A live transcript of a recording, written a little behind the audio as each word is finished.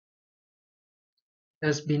It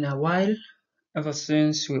has been a while ever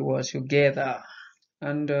since we were together,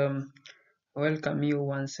 and I welcome you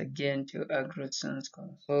once again to Agrosolns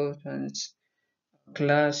Consultants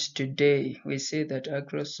class. Today, we say that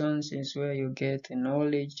Agrosolns is where you get the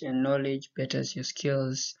knowledge, and knowledge betters your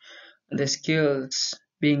skills. And the skills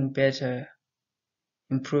being better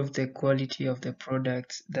improve the quality of the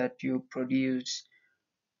products that you produce.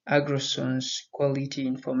 Agrosolns quality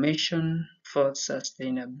information for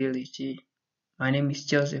sustainability. My name is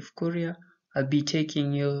Joseph Kuria. I'll be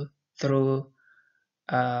taking you through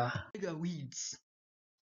Striga weeds,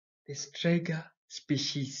 the Striga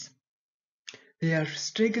species. There are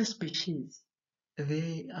Striga species.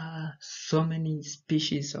 There are so many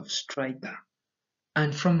species of Striga.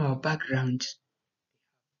 And from our background,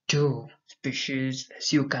 two species,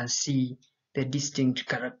 as you can see, the distinct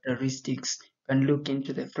characteristics. You can look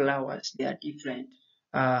into the flowers, they are different.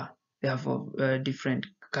 They have different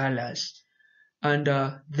colors. And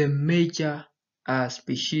the major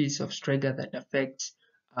species of Striga that affects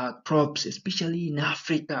crops, especially in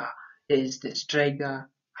Africa, is the Striga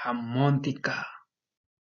harmontica.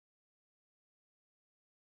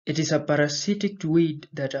 It is a parasitic weed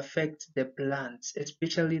that affects the plants,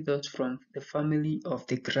 especially those from the family of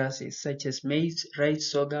the grasses, such as maize,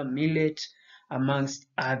 rice, sorghum, millet, amongst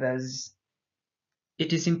others.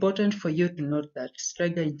 It is important for you to note that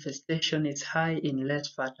Striga infestation is high in less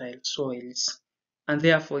fertile soils, and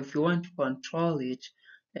therefore if you want to control it,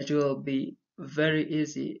 it will be very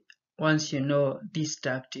easy once you know this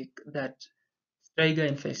tactic, that Striga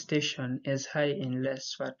infestation is high in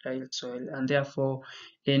less fertile soil, and therefore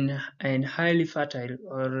in highly fertile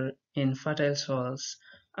or in fertile soils,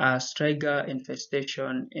 Striga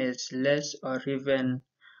infestation is less or even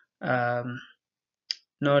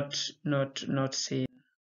not seen.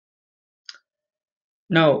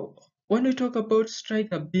 Now, when we talk about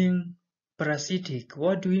Striga being parasitic,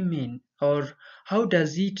 what do we mean? Or how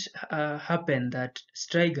does it happen that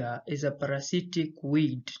Striga is a parasitic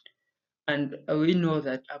weed? And we know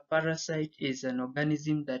that a parasite is an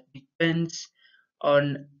organism that depends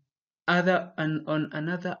on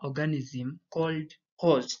another organism called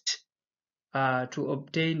host to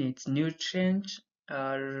obtain its nutrients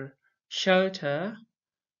or shelter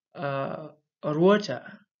or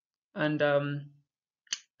water. And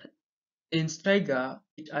in Striga,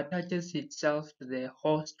 it attaches itself to the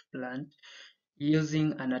host plant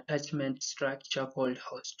using an attachment structure called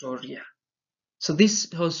hostoria. So this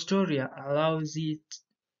hostoria allows it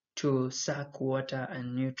to suck water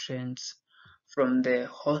and nutrients from the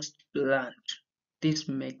host plant. This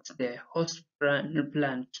makes the host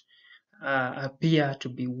plant appear to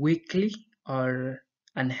be weakly or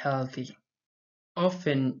unhealthy.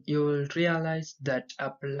 Often you will realize that a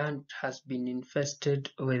plant has been infested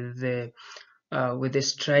with the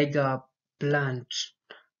Striga plant.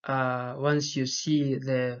 Once you see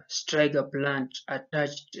the Striga plant that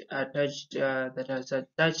has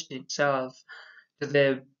attached itself to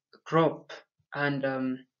the crop, and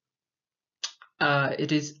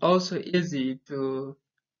it is also easy to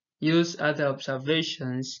use other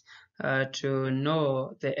observations to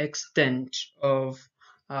know the extent of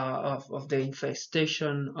the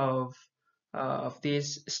infestation of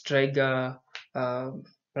these Striga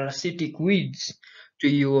parasitic weeds to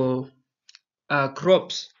your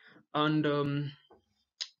crops. And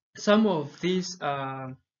some of these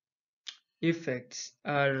effects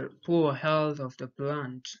are poor health of the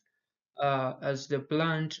plant, as the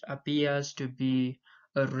plant appears to be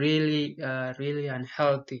really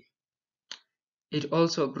unhealthy. It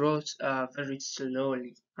also grows very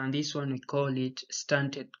slowly, and this one we call it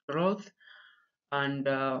stunted growth, and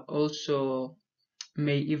also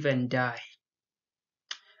may even die.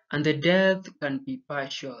 And the death can be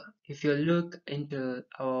partial. If you look into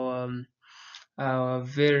our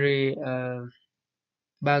very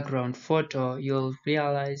background photo, you'll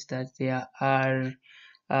realize that there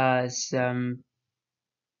are some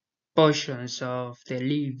portions of the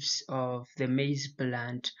leaves of the maize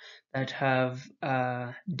plant that have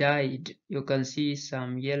died. You can see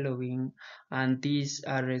some yellowing, and these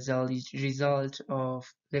are result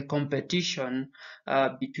of the competition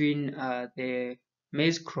between the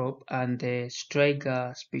maize crop and the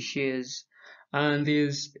Striga species. And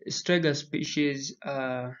these Striga species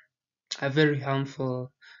are very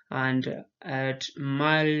harmful, and at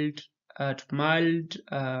mild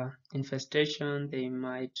infestation, they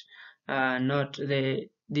might not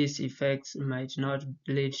these effects might not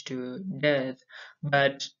lead to death,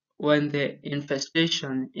 but when the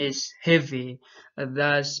infestation is heavy,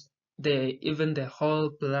 thus even the whole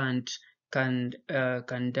plant can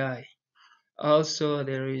die. Also,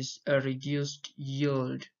 there is a reduced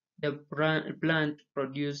yield the plant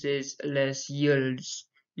produces less yields,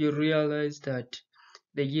 you realize that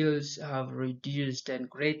the yields have reduced and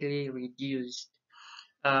greatly reduced.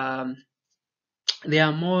 Um, there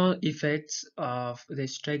are more effects of the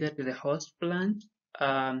Striga to the host plant,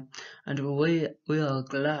 and we are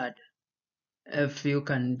glad if you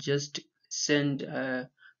can just send a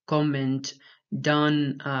comment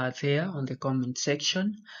down there on the comment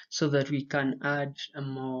section so that we can add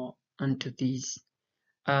more onto this.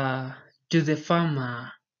 To the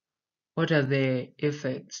farmer, what are the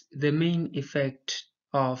effects? The main effect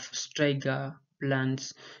of Striga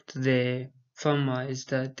plants to the farmer is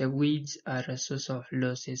that the weeds are a source of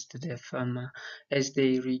losses to the farmer as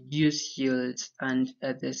they reduce yields and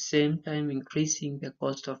at the same time increasing the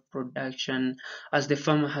cost of production as the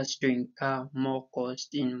farmer has to incur more cost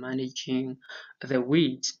in managing the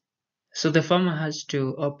weeds. So the farmer has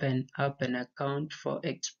to open up an account for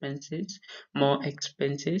expenses, more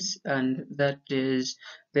expenses, and that is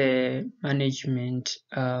the management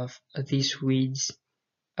of these weeds.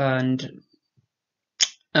 And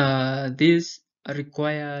this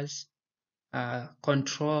requires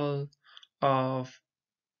control of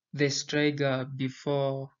the striga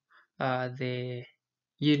before the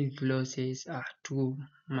yield losses are too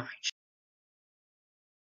much.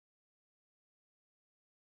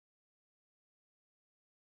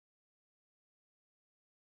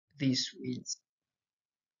 These weeds.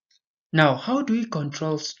 Now, how do we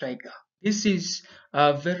control striga? This is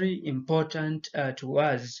very important to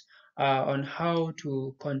us on how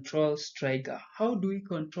to control striga. How do we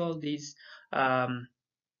control these um,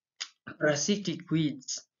 parasitic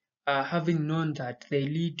weeds, having known that they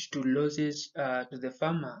lead to losses to the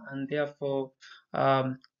farmer and therefore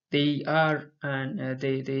they are and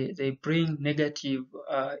they bring negative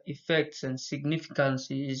effects and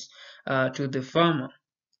significances to the farmer.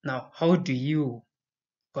 Now, how do you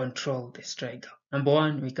control the striga? Number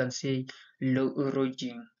one, we can say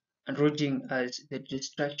roughing. And roughing as the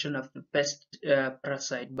destruction of the pest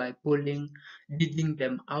parasite by pulling, digging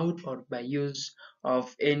them out, or by use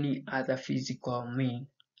of any other physical mean.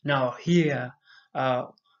 Now here,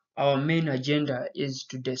 our main agenda is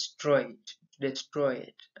to destroy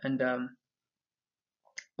it, and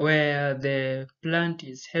where the plant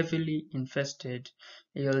is heavily infested,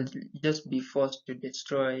 you'll just be forced to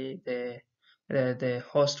destroy the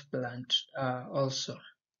host plant also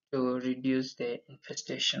to reduce the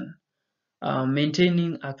infestation.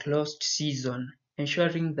 Maintaining a closed season,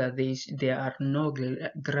 ensuring that there are no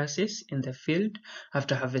grasses in the field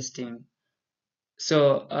after harvesting.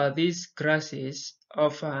 So these grasses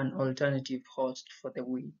offer an alternative host for the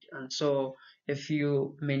weed, and so if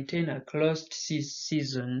you maintain a closed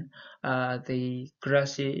season, the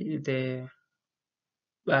grassy the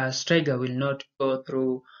striga will not go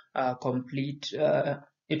through complete.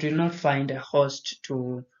 It will not find a host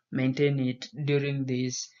to maintain it during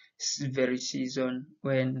this very season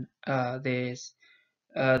when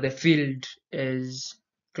the field is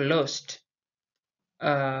closed.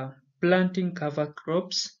 Planting cover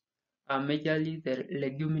crops, majorly the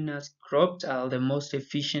leguminous crops are the most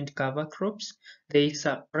efficient cover crops. They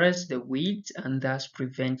suppress the weeds and thus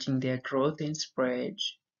preventing their growth and spread.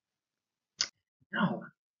 Now,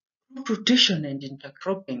 crop rotation and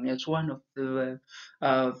intercropping is one of the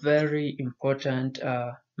very important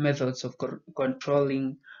methods of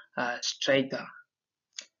controlling striga.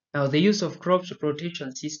 Now, the use of crop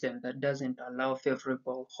rotation system that doesn't allow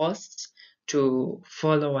favorable hosts to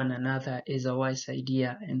follow one another is a wise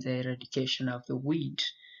idea in the eradication of the weed.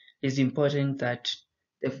 It's important that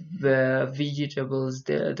the vegetables,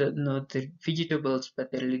 not the vegetables,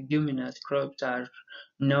 but the leguminous crops are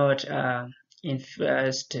not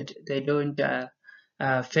infested. They don't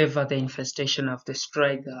favor the infestation of the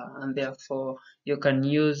striga, and therefore you can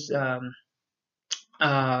use you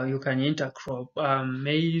can intercrop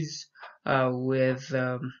maize with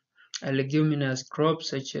leguminous crops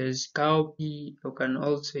such as cowpea. You can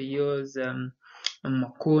also use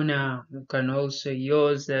macuna. You can also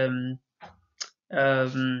use um,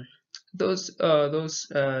 those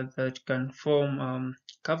that can form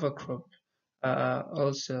cover crop.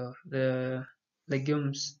 Also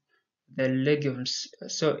legumes the legumes.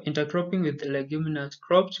 So intercropping with the leguminous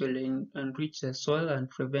crops will enrich the soil and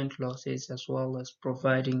prevent losses as well as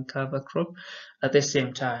providing cover crop at the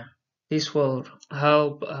same time. This will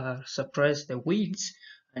help suppress the weeds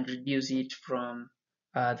and reduce it from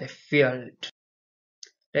the field.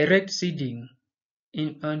 Direct seeding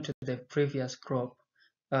onto the previous crop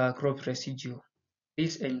residue.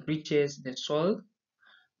 This enriches the soil,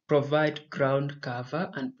 provide ground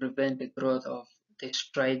cover, and prevent the growth of the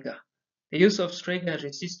striga. The use of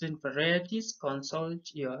Striga-resistant varieties. Consult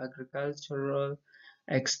your agricultural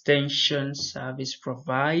extension service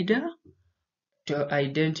provider to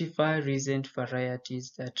identify recent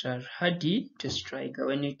varieties that are hardy to Striga.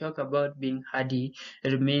 When you talk about being hardy,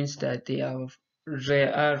 it means that they are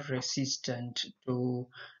resistant to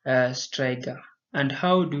Striga. And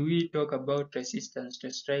how do we talk about resistance to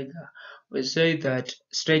Striga? We say that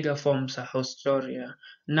Striga forms a hostoria.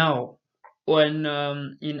 Now, when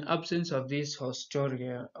in absence of this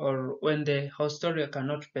hostoria, or when the hostoria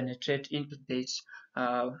cannot penetrate into these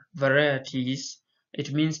varieties,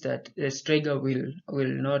 it means that the Striga will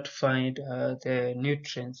not find the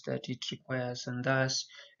nutrients that it requires, and thus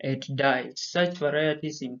it dies. Such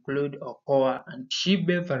varieties include Ocoa and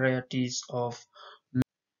Shibe varieties of.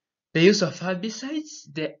 The use of herbicides.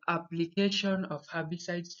 The application of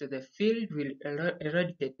herbicides to the field will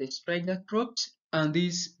eradicate the Striga crops, and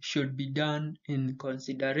this should be done in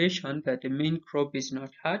consideration that the main crop is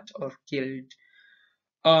not hurt or killed.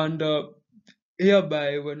 And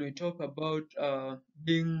hereby, when we talk about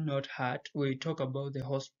being not hurt, we talk about the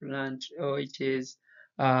host plant, which is,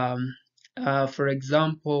 for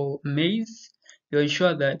example, maize. You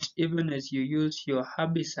ensure that even as you use your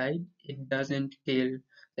herbicide, it doesn't kill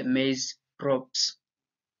the maize crops.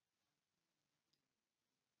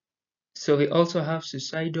 So we also have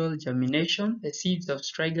suicidal germination. The seeds of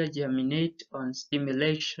Striga germinate on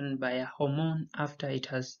stimulation by a hormone after it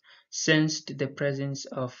has sensed the presence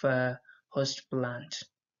of a host plant.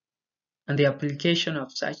 And the application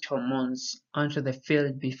of such hormones onto the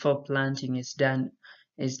field before planting is done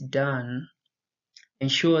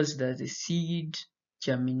ensures that the seed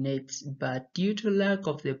germinates, but due to lack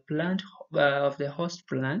of the host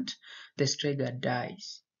plant, the Striga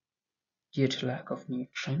dies due to lack of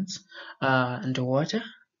nutrients and water.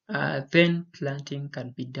 Then planting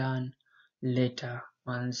can be done later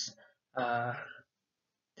once the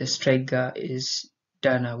Striga is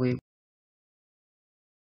done away.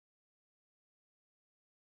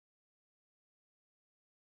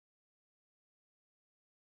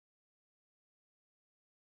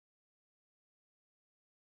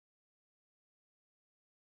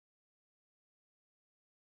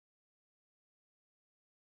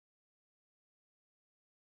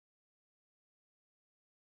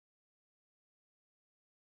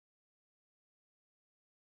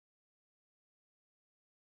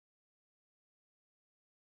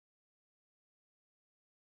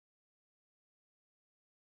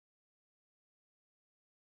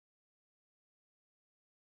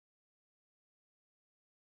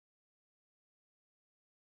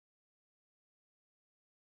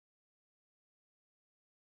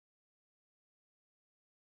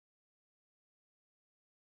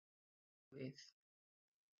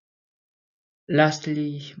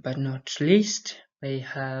 Lastly, but not least, we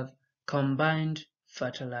have combined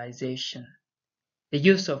fertilization. The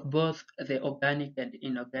use of both the organic and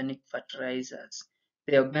inorganic fertilizers.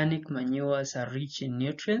 The organic manures are rich in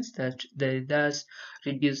nutrients that they thus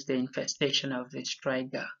reduce the infestation of the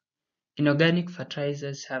Striga. Inorganic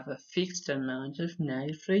fertilizers have a fixed amount of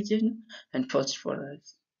nitrogen and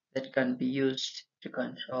phosphorus that can be used to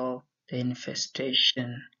control the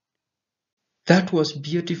infestation. That was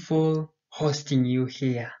beautiful hosting you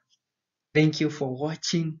here. Thank you for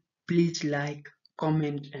watching. Please like,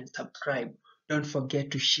 comment, and subscribe. Don't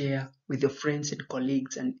forget to share with your friends and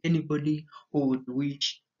colleagues and anybody who would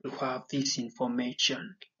wish to have this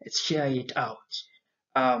information. Let's share it out.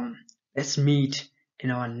 Let's meet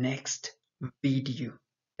in our next video.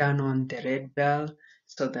 Turn on the red bell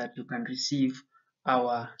so that you can receive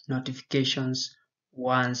our notifications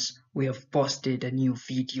once we have posted a new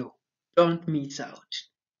video. Don't miss out.